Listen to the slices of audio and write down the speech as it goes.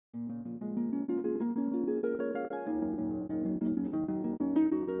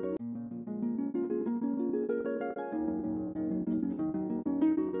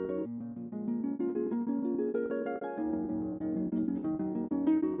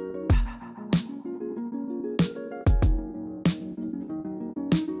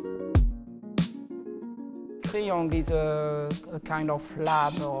Triangle is a kind of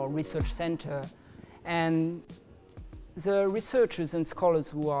lab or research center, and the researchers and scholars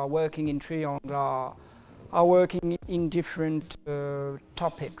who are working in Triangle are working in different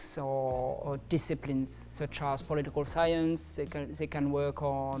topics or disciplines, such as political science. They can work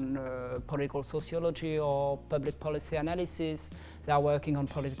on political sociology or public policy analysis. They are working on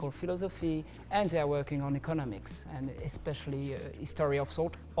political philosophy, and they are working on economics, and especially history of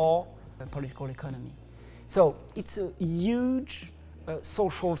thought or political economy. So it's a huge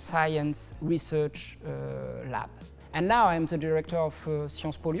social science research lab. And now I'm the director of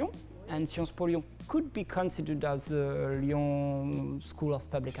Sciences Po Lyon, and Sciences Po Lyon could be considered as the Lyon School of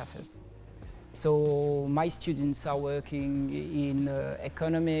Public Affairs. So my students are working in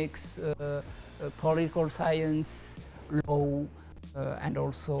economics, political science, law, and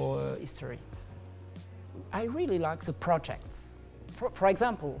also history. I really like the projects. For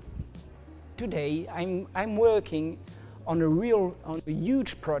example, today I'm working on a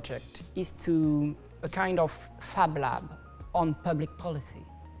huge project. Is to a kind of fab lab on public policy.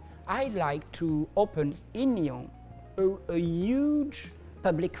 I'd like to open in Lyon a huge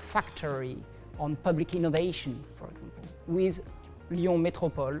public factory on public innovation, for example. With Lyon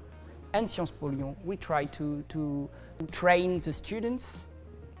Métropole and Sciences Po Lyon, we try to train the students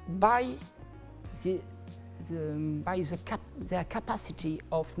by their capacity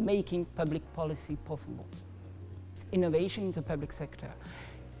of making public policy possible. Innovation in the public sector.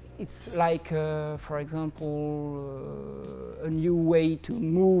 It's like, for example, a new way to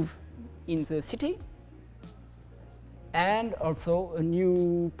move in the city, and also a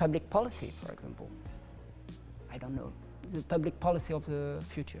new public policy, for example. I don't know, the public policy of the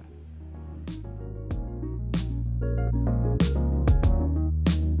future.